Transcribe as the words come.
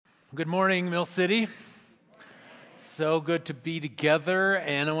Good morning, Mill City. So good to be together,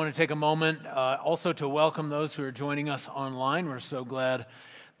 and I want to take a moment also to welcome those who are joining us online. We're so glad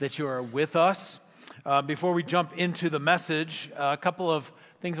that you are with us. Before we jump into the message, a couple of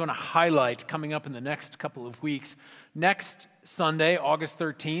things I want to highlight coming up in the next couple of weeks. Next Sunday, August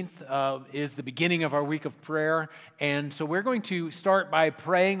 13th, is the beginning of our week of prayer, and so we're going to start by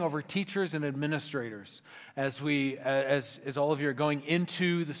praying over teachers and administrators as all of you are going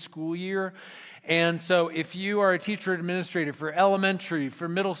into the school year. And so if you are a teacher or administrator for elementary, for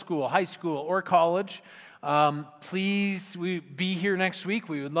middle school, high school, or college, please be here next week.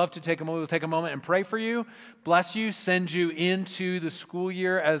 We would love to take a moment and pray for you, bless you, send you into the school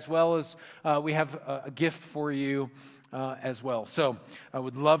year, as well as we have a gift for you as well. So I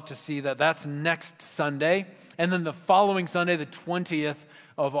would love to see that. That's next Sunday. And then the following Sunday, the 20th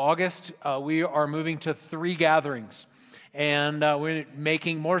of August, we are moving to 3 gatherings. And we're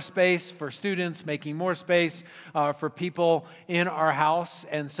making more space for students, making more space for people in our house.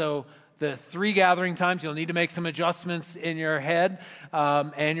 And so the 3 gathering times, you'll need to make some adjustments in your head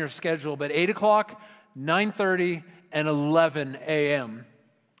and your schedule. But 8 o'clock, 9:30, and 11 a.m.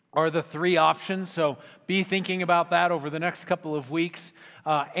 are the 3 options. So be thinking about that over the next couple of weeks.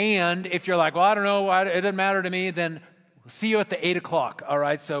 And if you're like, well, I don't know, it doesn't matter to me, then we'll see you at the 8 o'clock. All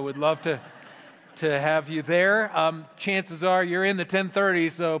right, so we'd love to have you there. Chances are you're in the 10:30,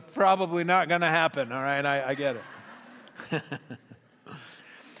 so probably not going to happen. All right, I get it.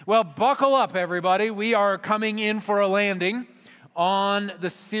 Well, buckle up, everybody. We are coming in for a landing on the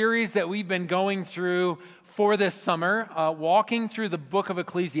series that we've been going through for this summer, walking through the book of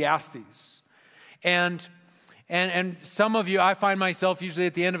Ecclesiastes. And some of you, I find myself usually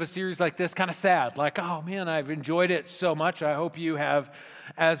at the end of a series like this kind of sad, like, oh man, I've enjoyed it so much. I hope you have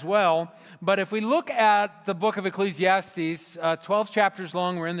as well. But if we look at the book of Ecclesiastes, 12 chapters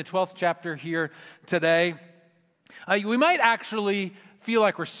long, we're in the 12th chapter here today, we might actually feel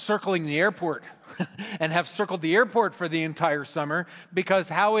like we're circling the airport and have circled the airport for the entire summer, because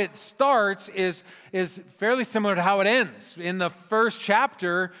how it starts is fairly similar to how it ends. In the first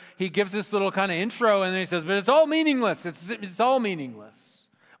chapter, he gives this little kind of intro, and then he says, but it's all meaningless. It's all meaningless,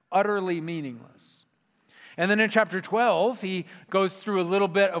 utterly meaningless. And then in chapter 12, he goes through a little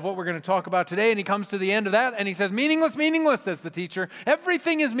bit of what we're going to talk about today, and he comes to the end of that, and he says, meaningless, meaningless, says the teacher.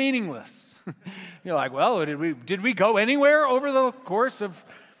 Everything is meaningless. You're like, well, did we go anywhere over the course of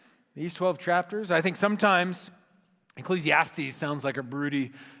these 12 chapters? I think sometimes Ecclesiastes sounds like a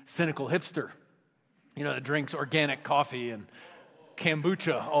broody, cynical hipster, that drinks organic coffee and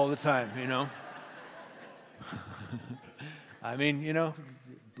kombucha all the time, I mean,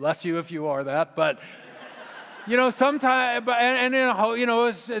 bless you if you are that, but sometimes,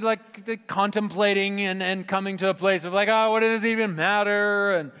 it's like contemplating and coming to a place of like, oh, what does it even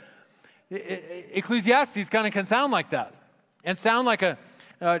matter? And Ecclesiastes kind of can sound like that, and sound like a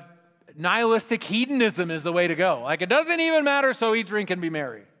nihilistic hedonism is the way to go. Like, it doesn't even matter, so eat, drink, and be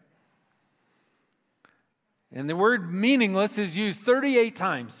merry. And the word meaningless is used 38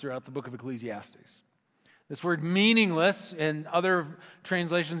 times throughout the book of Ecclesiastes. This word meaningless, in other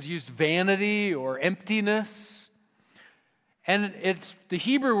translations, used vanity or emptiness. And the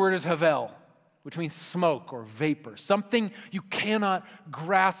Hebrew word is havel, which means smoke or vapor, something you cannot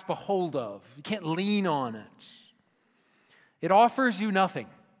grasp a hold of. You can't lean on it. It offers you nothing,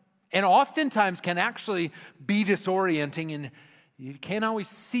 and oftentimes can actually be disorienting, and you can't always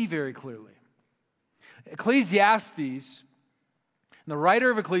see very clearly. Ecclesiastes, the writer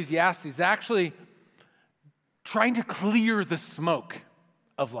of Ecclesiastes, is actually trying to clear the smoke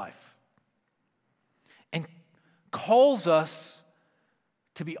of life and calls us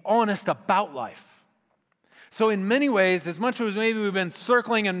to be honest about life. So in many ways, as much as maybe we've been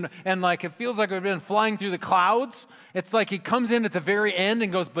circling and like it feels like we've been flying through the clouds, it's like he comes in at the very end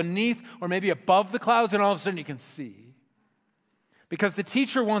and goes beneath or maybe above the clouds, and all of a sudden you can see. Because the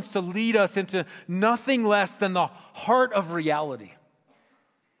teacher wants to lead us into nothing less than the heart of reality.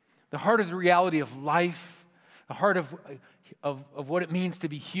 The heart is the reality of life, the heart of what it means to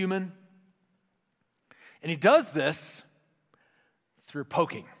be human. And he does this through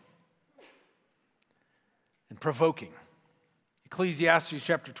poking and provoking. Ecclesiastes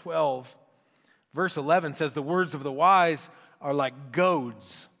chapter 12, verse 11 says, the words of the wise are like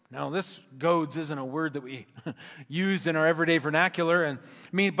goads. Now, this goads isn't a word that we use in our everyday vernacular,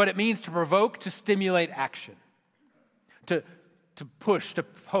 but it means to provoke, to stimulate action, to push, to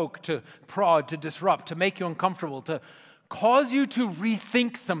poke, to prod, to disrupt, to make you uncomfortable, to cause you to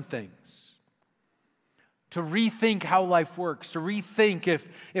rethink some things, to rethink how life works, to rethink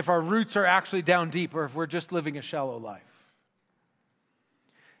if our roots are actually down deep or if we're just living a shallow life.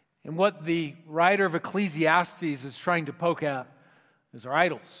 And what the writer of Ecclesiastes is trying to poke at is our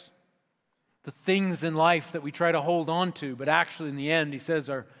idols. The things in life that we try to hold on to, but actually in the end, he says,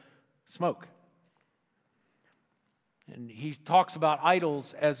 are smoke. And he talks about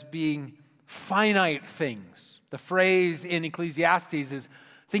idols as being finite things. The phrase in Ecclesiastes is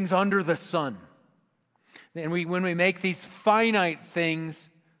things under the sun. And when we make these finite things,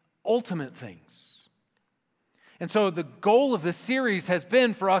 ultimate things. And so the goal of this series has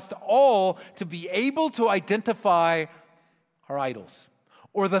been for us to all to be able to identify our idols,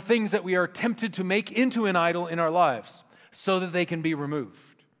 or the things that we are tempted to make into an idol in our lives, so that they can be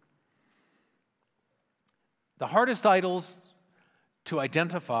removed. The hardest idols to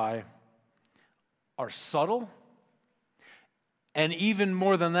identify are subtle, and even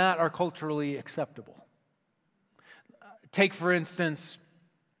more than that, are culturally acceptable. Take, for instance,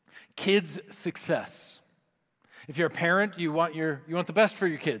 kids' success. If you're a parent, you want the best for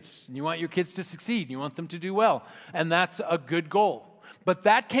your kids, and you want your kids to succeed, and you want them to do well, and that's a good goal. But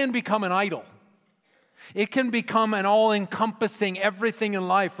that can become an idol. It can become an all-encompassing, everything in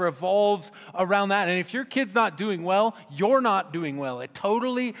life revolves around that. And if your kid's not doing well, you're not doing well. It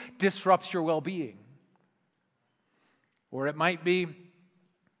totally disrupts your well-being. Or it might be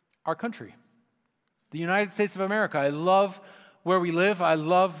our country, the United States of America. I love where we live. I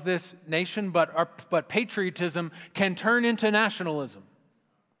love this nation, but patriotism can turn into nationalism.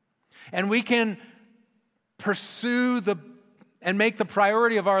 And we can pursue and make the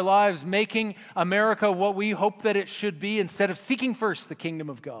priority of our lives making America what we hope that it should be, instead of seeking first the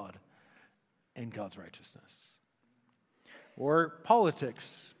kingdom of God and God's righteousness. Or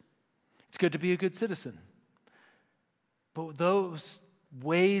politics. It's good to be a good citizen. But those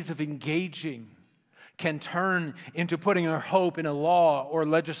ways of engaging can turn into putting our hope in a law or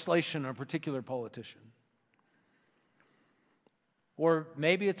legislation or a particular politician. Or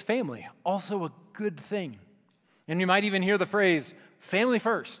maybe it's family, also a good thing. And you might even hear the phrase, family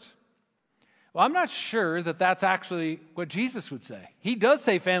first. Well, I'm not sure that that's actually what Jesus would say. He does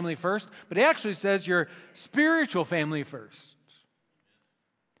say family first, but he actually says your spiritual family first.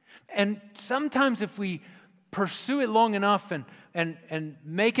 And sometimes if we pursue it long enough and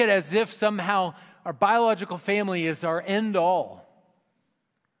make it as if somehow our biological family is our end all,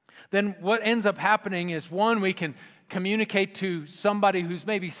 then what ends up happening is, one, we can communicate to somebody who's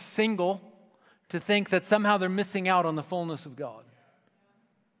maybe single to think that somehow they're missing out on the fullness of God.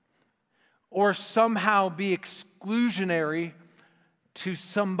 Or somehow be exclusionary to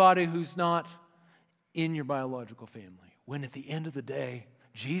somebody who's not in your biological family. When at the end of the day,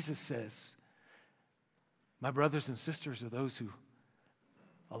 Jesus says, my brothers and sisters are those who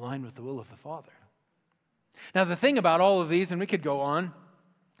align with the will of the Father. Now, the thing about all of these, and we could go on,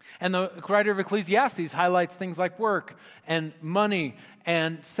 and the writer of Ecclesiastes highlights things like work and money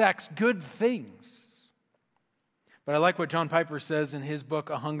and sex, good things. But I like what John Piper says in his book,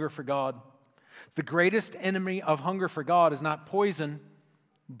 A Hunger for God. The greatest enemy of hunger for God is not poison,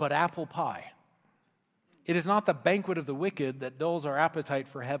 but apple pie. It is not the banquet of the wicked that dulls our appetite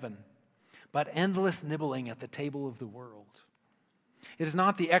for heaven, but endless nibbling at the table of the world. It is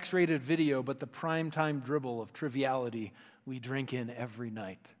not the X-rated video, but the primetime dribble of triviality we drink in every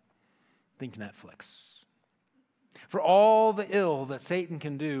night. Think Netflix. For all the ill that Satan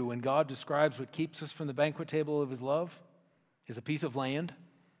can do when God describes what keeps us from the banquet table of his love is a piece of land,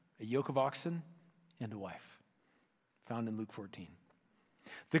 a yoke of oxen, and a wife, found in Luke 14.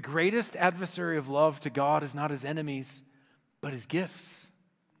 The greatest adversary of love to God is not his enemies, but his gifts.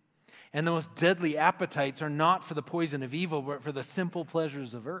 And the most deadly appetites are not for the poison of evil, but for the simple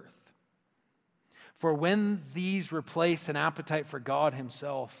pleasures of earth. For when these replace an appetite for God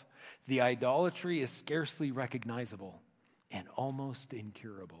himself, the idolatry is scarcely recognizable and almost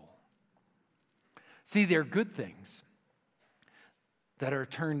incurable. See, they're good things that are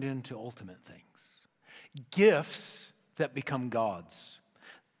turned into ultimate things. Gifts that become gods.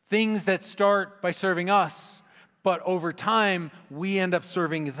 Things that start by serving us, but over time, we end up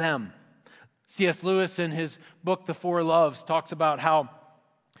serving them. C.S. Lewis, in his book, The Four Loves, talks about how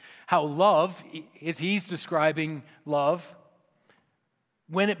love, as he's describing love,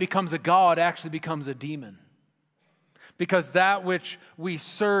 when it becomes a god, actually becomes a demon. Because that which we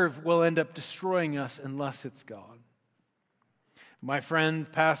serve will end up destroying us unless it's God. My friend,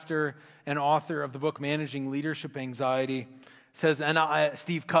 pastor, and author of the book Managing Leadership Anxiety says,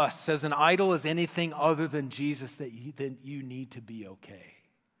 Steve Cuss says, an idol is anything other than Jesus that you need to be okay.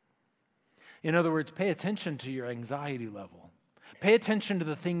 In other words, pay attention to your anxiety level. Pay attention to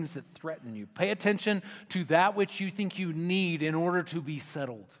the things that threaten you. Pay attention to that which you think you need in order to be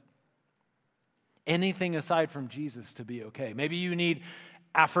settled. Anything aside from Jesus to be okay. Maybe you need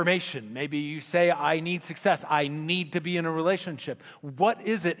affirmation. Maybe you say, I need success. I need to be in a relationship. What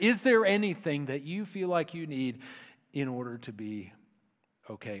is it? Is there anything that you feel like you need in order to be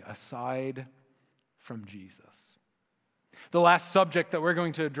okay, aside from Jesus? The last subject that we're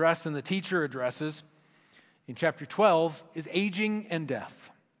going to address and the teacher addresses in chapter 12 is aging and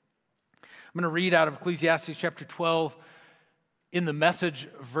death. I'm going to read out of Ecclesiastes chapter 12 in the Message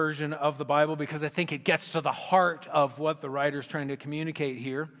version of the Bible because I think it gets to the heart of what the writer is trying to communicate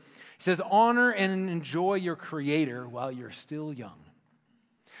here. He says, honor and enjoy your Creator while you're still young,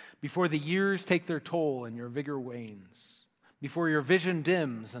 before the years take their toll and your vigor wanes, before your vision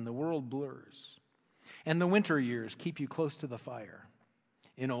dims and the world blurs, and the winter years keep you close to the fire.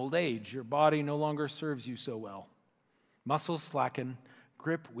 In old age, your body no longer serves you so well. Muscles slacken,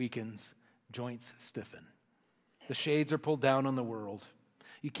 grip weakens, joints stiffen. The shades are pulled down on the world.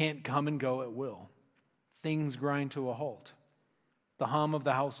 You can't come and go at will. Things grind to a halt. The hum of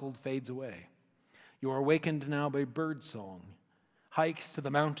the household fades away. You are awakened now by bird song. Hikes to the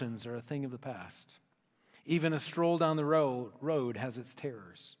mountains are a thing of the past. Even a stroll down the road has its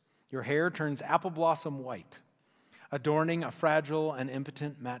terrors. Your hair turns apple blossom white, adorning a fragile and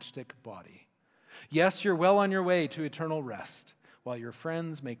impotent matchstick body. Yes, you're well on your way to eternal rest, while your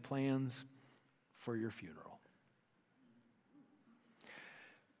friends make plans for your funeral.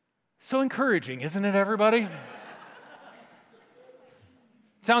 So encouraging, isn't it, everybody?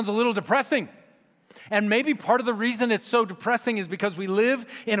 Sounds a little depressing. And maybe part of the reason it's so depressing is because we live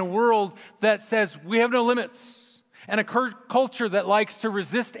in a world that says we have no limits, and a culture that likes to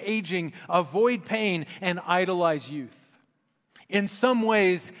resist aging, avoid pain, and idolize youth. In some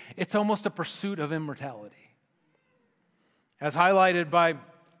ways, it's almost a pursuit of immortality. As highlighted by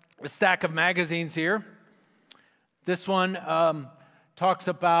the stack of magazines here, this one talks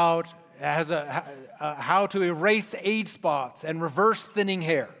about how to erase age spots and reverse thinning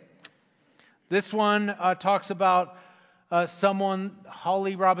hair. This one talks about someone,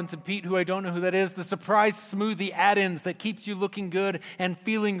 Holly Robinson Pete, who I don't know who that is, the surprise smoothie add-ins that keeps you looking good and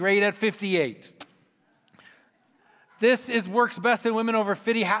feeling great at 58. This works best in women over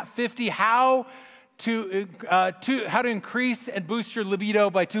 50, how to increase and boost your libido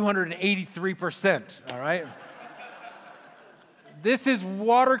by 283%, all right? This is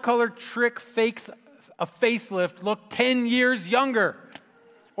watercolor trick fakes a facelift, look 10 years younger.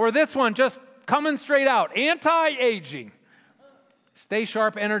 Or this one, just coming straight out, anti-aging. Stay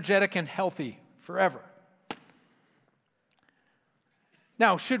sharp, energetic, and healthy forever.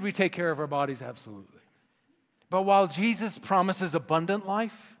 Now, should we take care of our bodies? Absolutely. But while Jesus promises abundant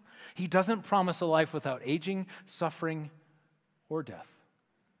life, he doesn't promise a life without aging, suffering, or death.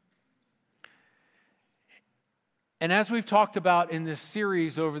 And as we've talked about in this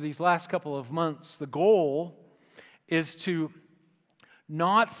series over these last couple of months, the goal is to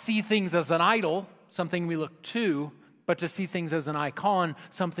not see things as an idol, something we look to, but to see things as an icon,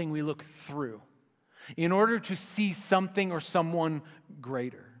 something we look through, in order to see something or someone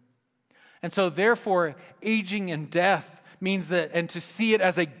greater. And so therefore, aging and death means that, and to see it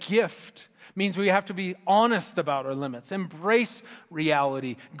as a gift, means we have to be honest about our limits, embrace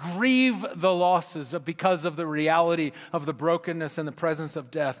reality, grieve the losses because of the reality of the brokenness and the presence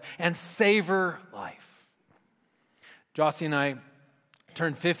of death, and savor life. Jossie and I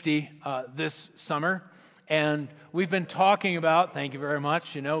turned 50 this summer, and we've been talking about, thank you very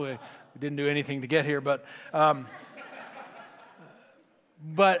much, we didn't do anything to get here, but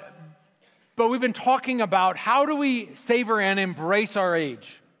we've been talking about how do we savor and embrace our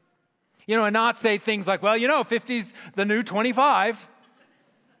age? And not say things like, 50's the new 25.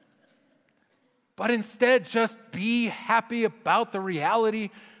 But instead, just be happy about the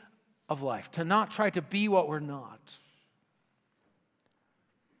reality of life, to not try to be what we're not.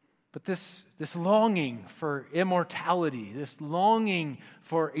 But this longing for immortality, this longing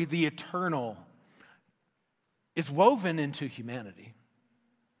for the eternal is woven into humanity.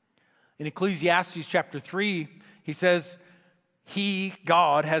 In Ecclesiastes chapter 3, he says, He,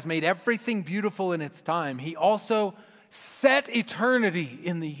 God, has made everything beautiful in its time. He also set eternity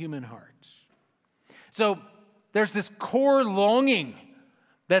in the human heart. So there's this core longing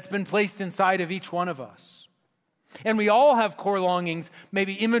that's been placed inside of each one of us. And we all have core longings,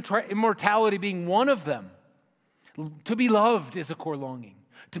 maybe immortality being one of them. To be loved is a core longing.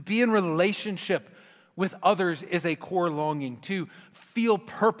 To be in relationship with others is a core longing. To feel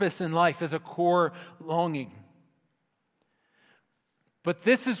purpose in life is a core longing. But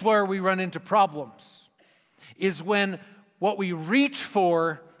this is where we run into problems, is when what we reach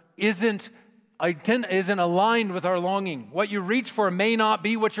for isn't aligned with our longing. What you reach for may not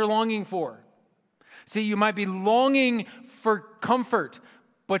be what you're longing for. See, you might be longing for comfort,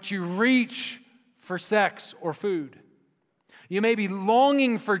 but you reach for sex or food. You may be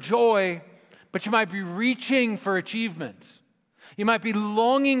longing for joy, but you might be reaching for achievement. You might be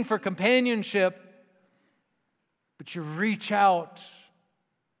longing for companionship, but you reach out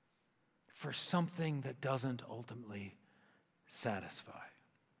for something that doesn't ultimately satisfy.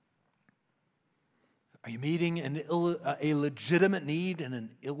 Are you meeting a legitimate need in an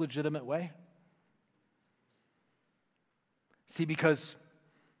illegitimate way? See, because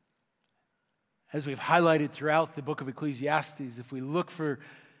as we've highlighted throughout the book of Ecclesiastes, if we look for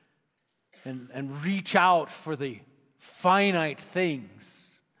and reach out for the finite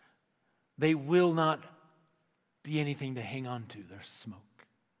things, they will not be anything to hang on to. They're smoke.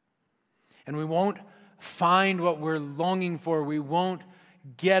 And we won't find what we're longing for. We won't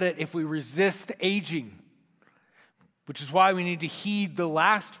get it if we resist aging, which is why we need to heed the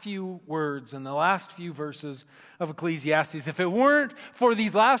last few words and the last few verses of Ecclesiastes. If it weren't for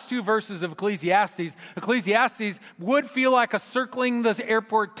these last two verses of Ecclesiastes, Ecclesiastes would feel like a circling the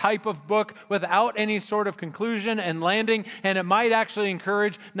airport type of book without any sort of conclusion and landing, and it might actually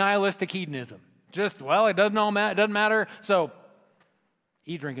encourage nihilistic hedonism. Just, well, it doesn't matter, so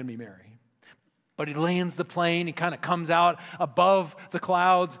eat, drink, and be merry. But he lands the plane, he kind of comes out above the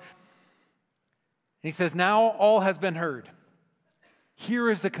clouds, and he says, now all has been heard. Here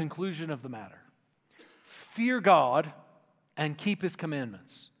is the conclusion of the matter. Fear God and keep his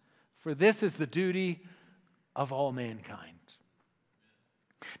commandments, for this is the duty of all mankind.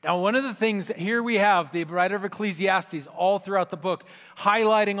 Now, one of the things, here we have the writer of Ecclesiastes all throughout the book,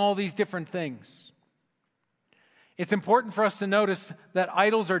 highlighting all these different things. It's important for us to notice that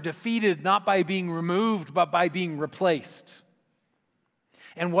idols are defeated not by being removed, but by being replaced.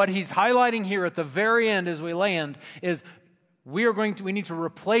 And what he's highlighting here at the very end as we land is we need to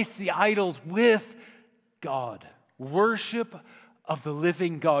replace the idols with God. Worship of the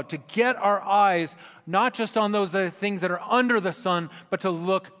living God. To get our eyes not just on those things that are under the sun, but to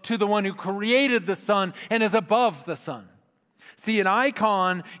look to the one who created the sun and is above the sun. See, an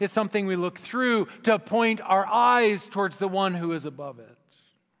icon is something we look through to point our eyes towards the one who is above it.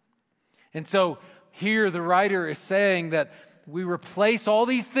 And so here the writer is saying that we replace all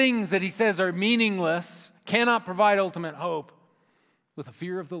these things that he says are meaningless, cannot provide ultimate hope, with a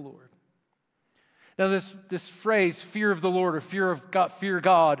fear of the Lord. Now this phrase, fear of the Lord or fear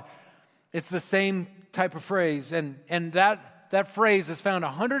God, it's the same type of phrase. And that phrase is found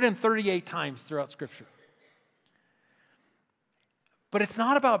 138 times throughout Scripture. But it's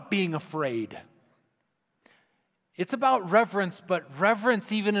not about being afraid. It's about reverence, but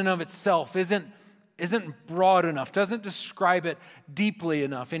reverence even in of itself isn't broad enough, doesn't describe it deeply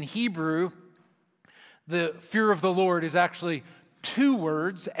enough. In Hebrew, the fear of the Lord is actually two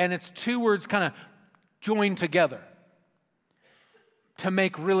words, and it's two words kind of joined together to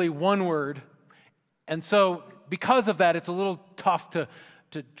make really one word. And so because of that, it's a little tough to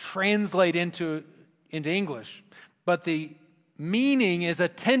translate into English. But the meaning is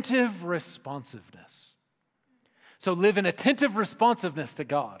attentive responsiveness. So live in attentive responsiveness to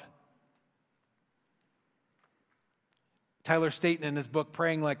God. Tyler Staton, in his book,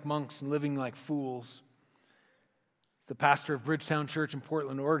 Praying Like Monks and Living Like Fools, the pastor of Bridgetown Church in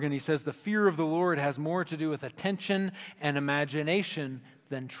Portland, Oregon, he says, the fear of the Lord has more to do with attention and imagination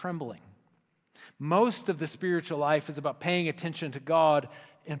than trembling. Most of the spiritual life is about paying attention to God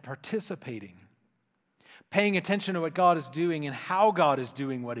and participating. Paying attention to what God is doing and how God is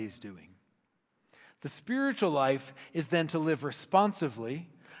doing what he's doing. The spiritual life is then to live responsively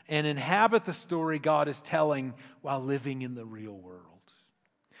and inhabit the story God is telling while living in the real world.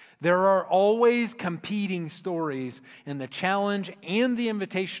 There are always competing stories, and the challenge and the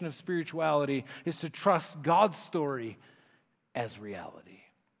invitation of spirituality is to trust God's story as reality.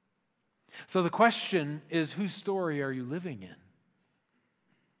 So the question is, whose story are you living in?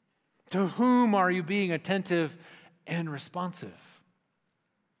 To whom are you being attentive and responsive?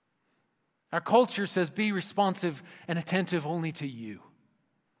 Our culture says be responsive and attentive only to you.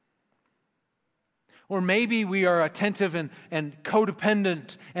 Or maybe we are attentive and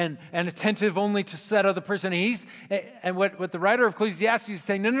codependent and attentive only to that other person. And what the writer of Ecclesiastes is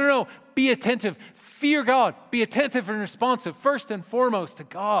saying, no, be attentive. Fear God. Be attentive and responsive, first and foremost, to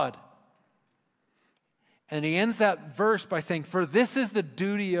God. And he ends that verse by saying, for this is the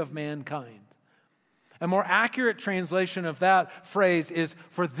duty of mankind. A more accurate translation of that phrase is,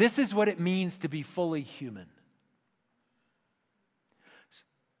 for this is what it means to be fully human.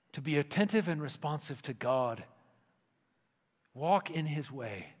 To be attentive and responsive to God, walk in his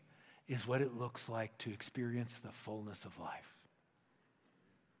way, is what it looks like to experience the fullness of life.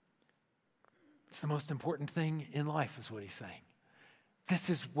 It's the most important thing in life, is what he's saying. This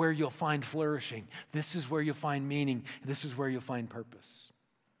is where you'll find flourishing. This is where you'll find meaning. This is where you'll find purpose.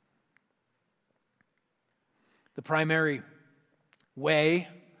 The primary way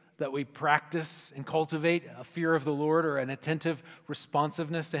that we practice and cultivate a fear of the Lord or an attentive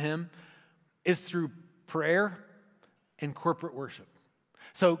responsiveness to Him is through prayer and corporate worship.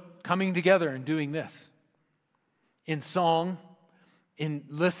 So coming together and doing this in song, in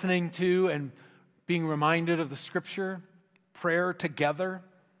listening to and being reminded of the Scripture, prayer together,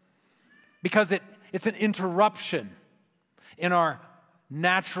 because it's an interruption in our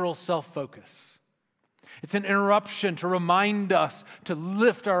natural self-focus. It's an interruption to remind us to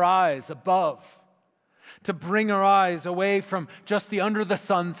lift our eyes above, to bring our eyes away from just the under the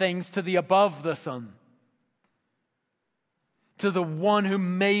sun things to the above the sun, to the one who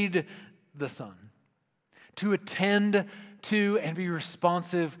made the sun, to attend to and be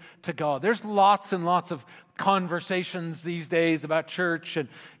responsive to God. There's lots and lots of conversations these days about church and,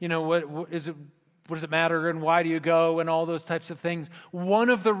 what does it matter and why do you go and all those types of things. One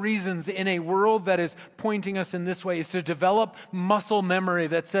of the reasons in a world that is pointing us in this way is to develop muscle memory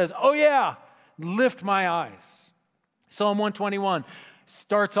that says, oh yeah, lift my eyes. Psalm 121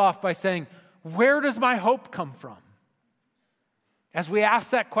 starts off by saying, where does my hope come from? As we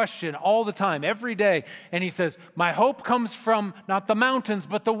ask that question all the time, every day, and he says, my hope comes from not the mountains,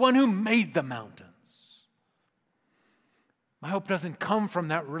 but the one who made the mountains. My hope doesn't come from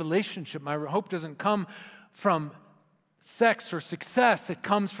that relationship. My hope doesn't come from sex or success. It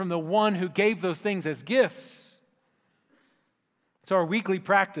comes from the one who gave those things as gifts. So our weekly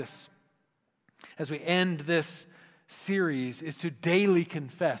practice as we end this series is to daily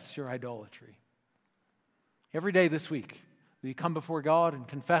confess your idolatry. Every day this week, will you come before God and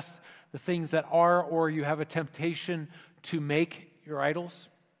confess the things that are or you have a temptation to make your idols?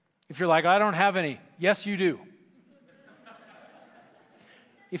 If you're like, I don't have any, yes, you do.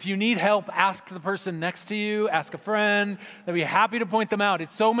 If you need help, ask the person next to you, ask a friend. They'll be happy to point them out.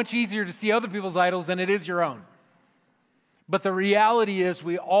 It's so much easier to see other people's idols than it is your own. But the reality is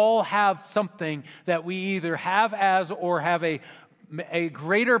we all have something that we either have as or have a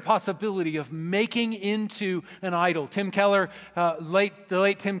greater possibility of making into an idol. Tim Keller, the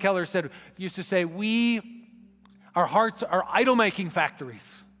late Tim Keller used to say, our hearts are idol-making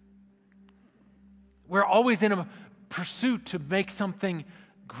factories. We're always in a pursuit to make something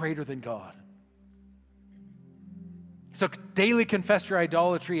greater than God. So daily confess your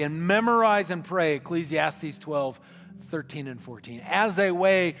idolatry and memorize and pray Ecclesiastes 12, 13 and 14 as a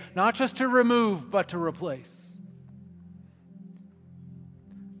way not just to remove but to replace.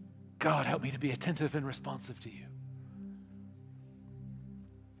 God, help me to be attentive and responsive to you.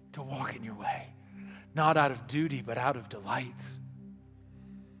 To walk in your way, not out of duty but out of delight.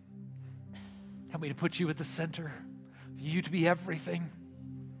 Help me to put you at the center, for you to be everything.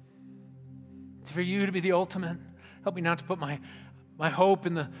 For you to be the ultimate. Help me not to put my hope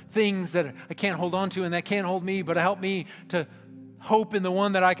in the things that I can't hold on to and that can't hold me, but help me to hope in the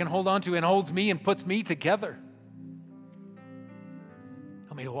one that I can hold on to and holds me and puts me together.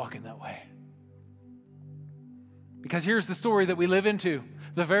 Help me to walk in that way. Because here's the story that we live into.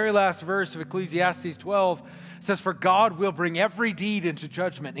 The very last verse of Ecclesiastes 12 says, for God will bring every deed into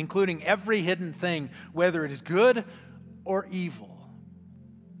judgment, including every hidden thing, whether it is good or evil.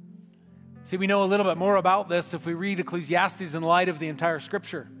 See, we know a little bit more about this if we read Ecclesiastes in light of the entire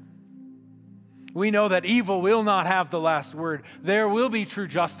Scripture. We know that evil will not have the last word. There will be true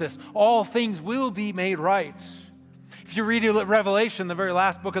justice. All things will be made right. If you read Revelation, the very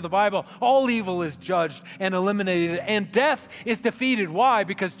last book of the Bible, all evil is judged and eliminated, and death is defeated. Why?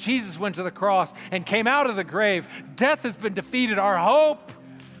 Because Jesus went to the cross and came out of the grave. Death has been defeated. Our hope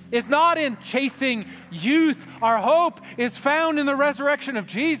is not in chasing youth. Our hope is found in the resurrection of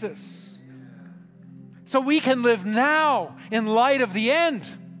Jesus. So we can live now in light of the end.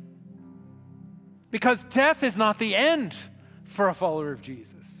 Because death is not the end for a follower of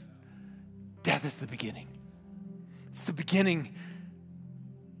Jesus. Death is the beginning. It's the beginning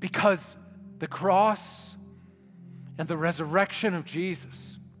because the cross and the resurrection of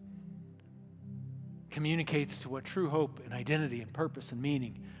Jesus communicates to what true hope and identity and purpose and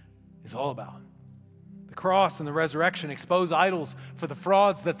meaning is all about. The cross and the resurrection expose idols for the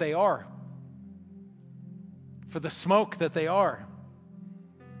frauds that they are, for the smoke that they are.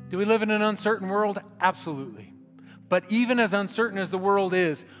 Do we live in an uncertain world? Absolutely. But even as uncertain as the world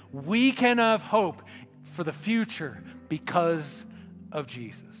is, we can have hope for the future because of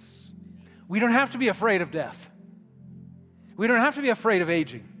Jesus. We don't have to be afraid of death. We don't have to be afraid of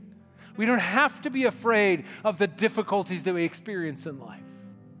aging. We don't have to be afraid of the difficulties that we experience in life.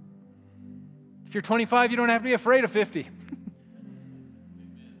 If you're 25, you don't have to be afraid of 50.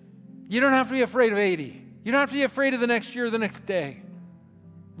 You don't have to be afraid of 80. You don't have to be afraid of the next year or the next day.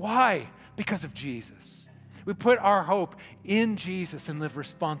 Why? Because of Jesus. We put our hope in Jesus and live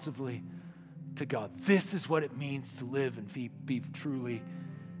responsively to God. This is what it means to live and be truly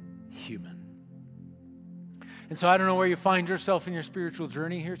human. And so I don't know where you find yourself in your spiritual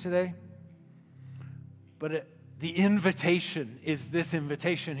journey here today, but the invitation is this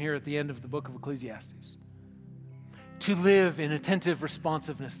invitation here at the end of the book of Ecclesiastes. To live in attentive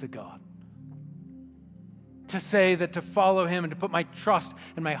responsiveness to God. To say that to follow Him and to put my trust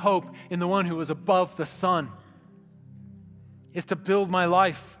and my hope in the one who is above the sun is to build my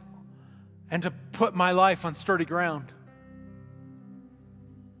life and to put my life on sturdy ground.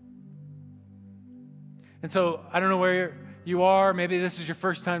 And so I don't know where you are. Maybe this is your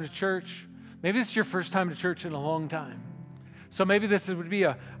first time to church. Maybe this is your first time to church in a long time. So maybe this would be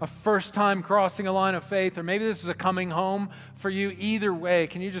a first time crossing a line of faith, or maybe this is a coming home for you. Either way,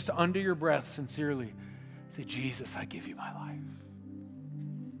 can you just under your breath sincerely say, Jesus, I give you my life.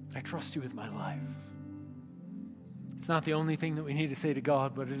 I trust you with my life. It's not the only thing that we need to say to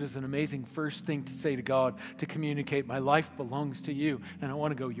God, but it is an amazing first thing to say to God, to communicate, my life belongs to you, and I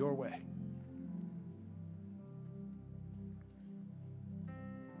want to go your way.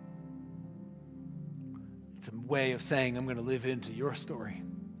 It's a way of saying, I'm going to live into your story.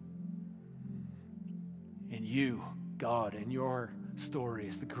 And you, God, and your story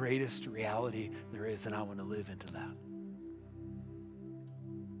is the greatest reality there is, and I want to live into that.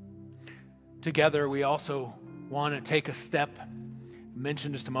 Together, we also want to take a step. I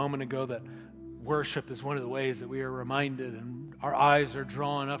mentioned just a moment ago that worship is one of the ways that we are reminded and our eyes are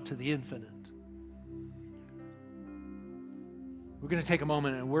drawn up to the infinite. We're going to take a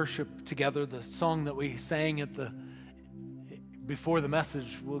moment and worship together the song that we sang before the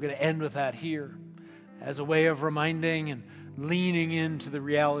message. We're going to end with that here as a way of reminding and leaning into the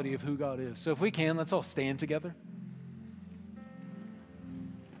reality of who God is. So if we can, let's all stand together.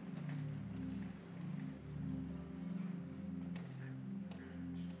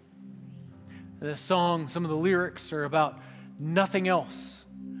 This song, some of the lyrics are about nothing else.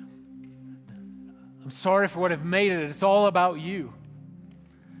 I'm sorry for what I've made it. It's all about you.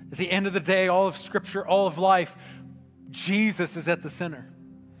 At the end of the day, all of Scripture, all of life, Jesus is at the center.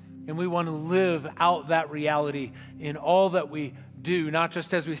 And we want to live out that reality in all that we do, not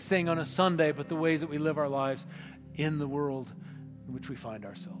just as we sing on a Sunday, but the ways that we live our lives in the world in which we find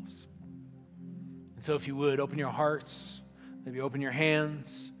ourselves. And so if you would, open your hearts, maybe open your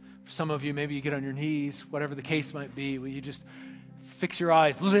hands. For some of you, maybe you get on your knees, whatever the case might be, will you just fix your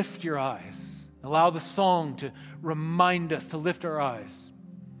eyes, lift your eyes. Allow the song to remind us to lift our eyes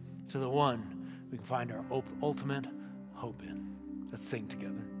to the one we can find our ultimate hope in. Let's sing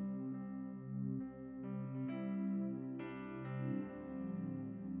together.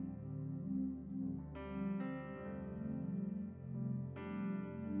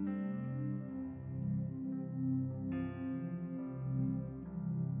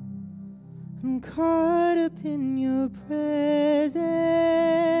 I'm caught up in your presence.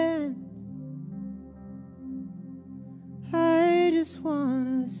 I just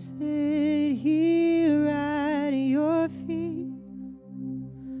want to sit here at your feet.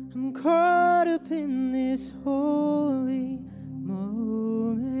 I'm caught up in this holy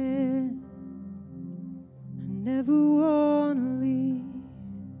moment. I never want to leave.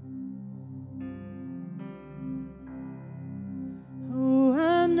 Oh,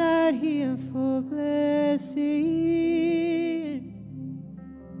 I'm not here for blessing.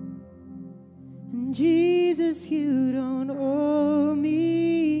 And Jesus, you don't owe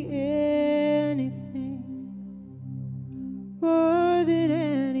me anything more than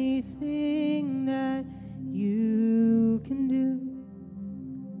anything that you can do.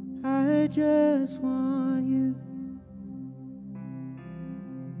 I just want you.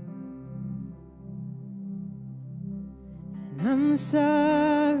 And I'm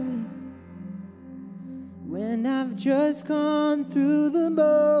sorry when I've just gone through the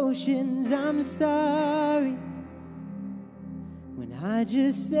motions. I'm sorry when I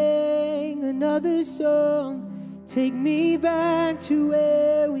just sang another song. Take me back to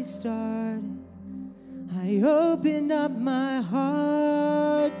where we started. I open up my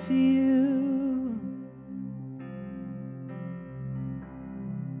heart to you.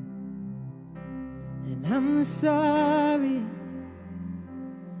 And I'm sorry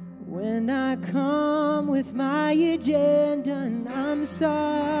when I come with my agenda, and I'm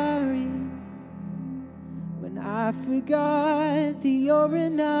sorry when I forgot that you're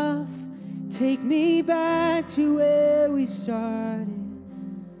enough. Take me back to where we started.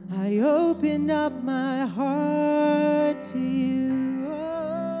 I open up my heart to you.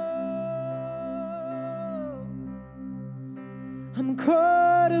 Oh. I'm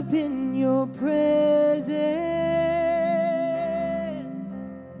caught up in your presence.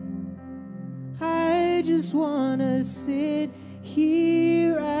 I just wanna sit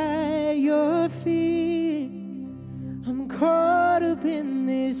here at your feet. I'm caught up in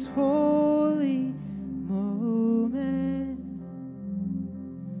this holy moment.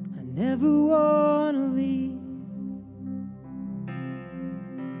 I never wanna leave.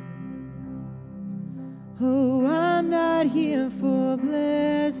 Oh, I'm not here for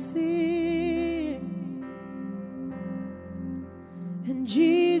blessing. And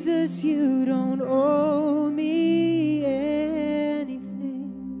Jesus, you don't owe me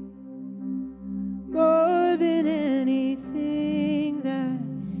anything more than anything that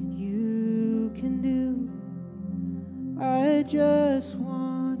you can do. I just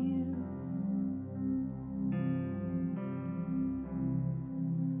want you.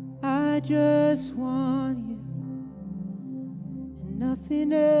 I just want you and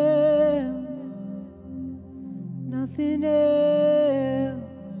nothing else.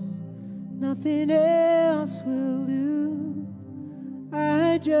 Nothing else will do.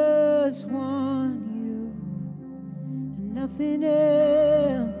 I just want you and nothing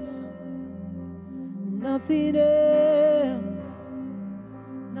else,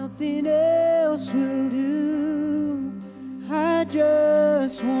 nothing else will do. I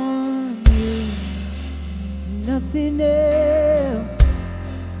just want you and nothing else,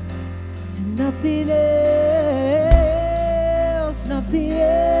 and nothing else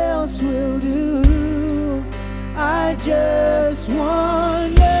will do. I just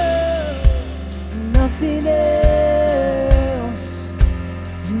want you and nothing else,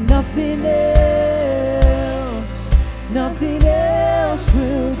 and nothing else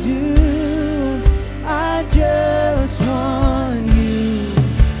will do. I just want you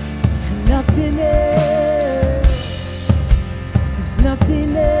and nothing else. There's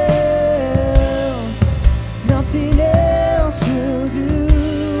nothing else will do.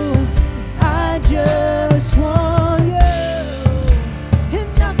 I just want you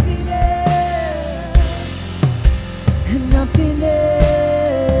and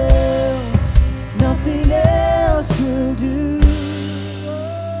nothing else will do.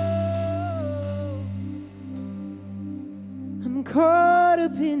 I'm caught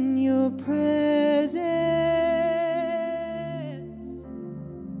up in your presence.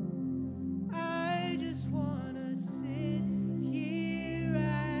 I just wanna sit here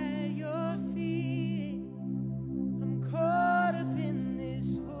at your feet. I'm caught up in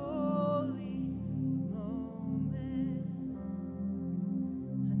this holy moment.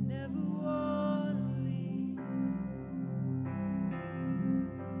 I never wanna leave.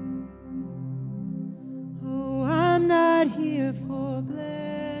 Oh, I'm not here for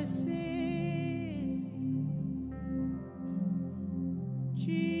blessing.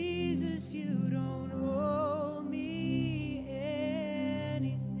 Jesus, you don't owe me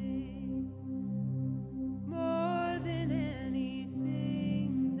anything more than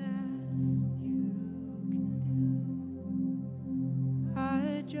anything that you can do.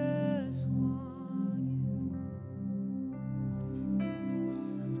 I just want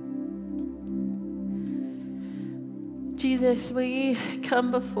you. Jesus, we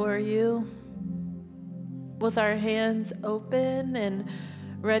come before you with our hands open and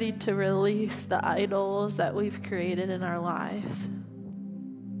ready to release the idols that we've created in our lives.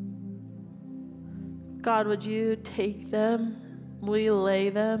 God, would you take them? We lay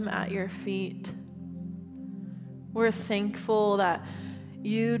them at your feet. We're thankful that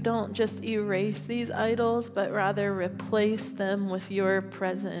you don't just erase these idols, but rather replace them with your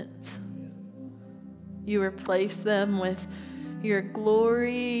presence. You replace them with your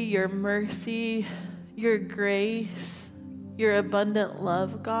glory, your mercy, your grace, your abundant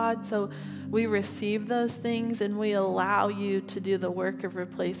love, God. So we receive those things and we allow you to do the work of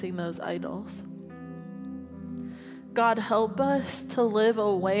replacing those idols. God, help us to live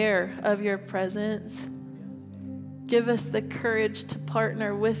aware of your presence. Give us the courage to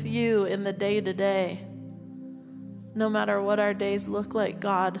partner with you in the day-to-day. No matter what our days look like,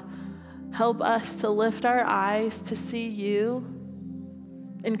 God, help us to lift our eyes to see you.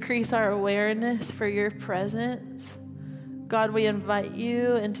 Increase our awareness for your presence. God, we invite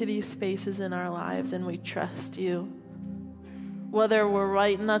you into these spaces in our lives and we trust you. Whether we're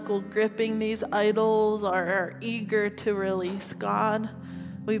white-knuckle gripping these idols or are eager to release, God,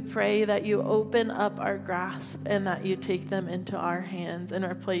 we pray that you open up our grasp and that you take them into our hands and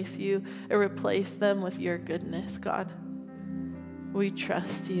replace them with your goodness, God. We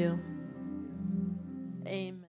trust you. Amen.